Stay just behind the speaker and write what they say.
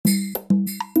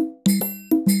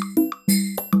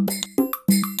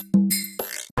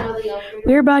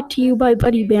We're brought to you by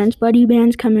Buddy Bands. Buddy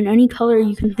Bands come in any color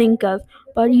you can think of.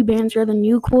 Buddy Bands are the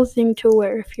new cool thing to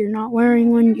wear. If you're not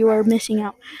wearing one, you are missing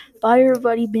out. Buy your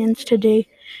Buddy Bands today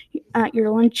at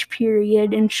your lunch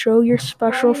period and show your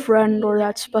special friend or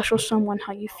that special someone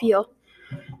how you feel.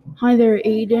 Hi there,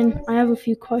 Aiden. I have a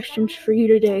few questions for you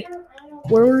today.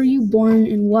 Where were you born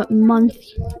and what month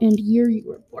and year you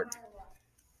were born?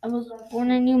 I was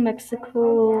born in New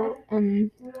Mexico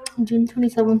on June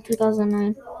 27,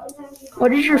 2009.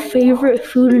 What is your favorite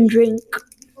food and drink?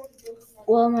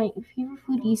 Well, my favorite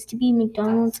food used to be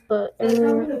McDonald's, but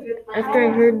after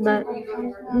I heard that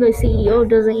the CEO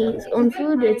doesn't eat his own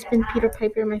food, it's been Peter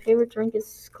Piper. My favorite drink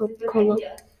is Coca-Cola.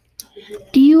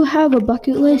 Do you have a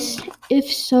bucket list?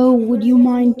 If so, would you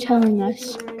mind telling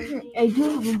us? I do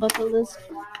have a bucket list.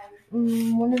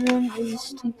 One of them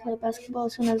is to play basketball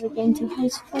as soon as I get into high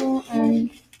school,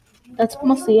 and that's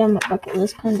mostly on my bucket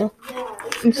list, kind of.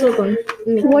 I'm still going.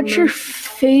 What's your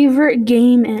favorite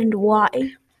game and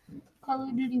why? Call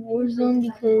of Duty Warzone,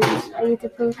 because I get to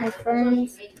play with my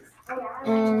friends,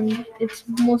 and it's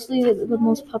mostly the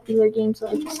most popular game, so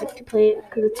I just like to play it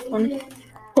because it's fun.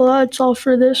 Well, that's all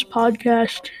for this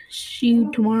podcast. See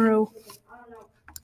you tomorrow.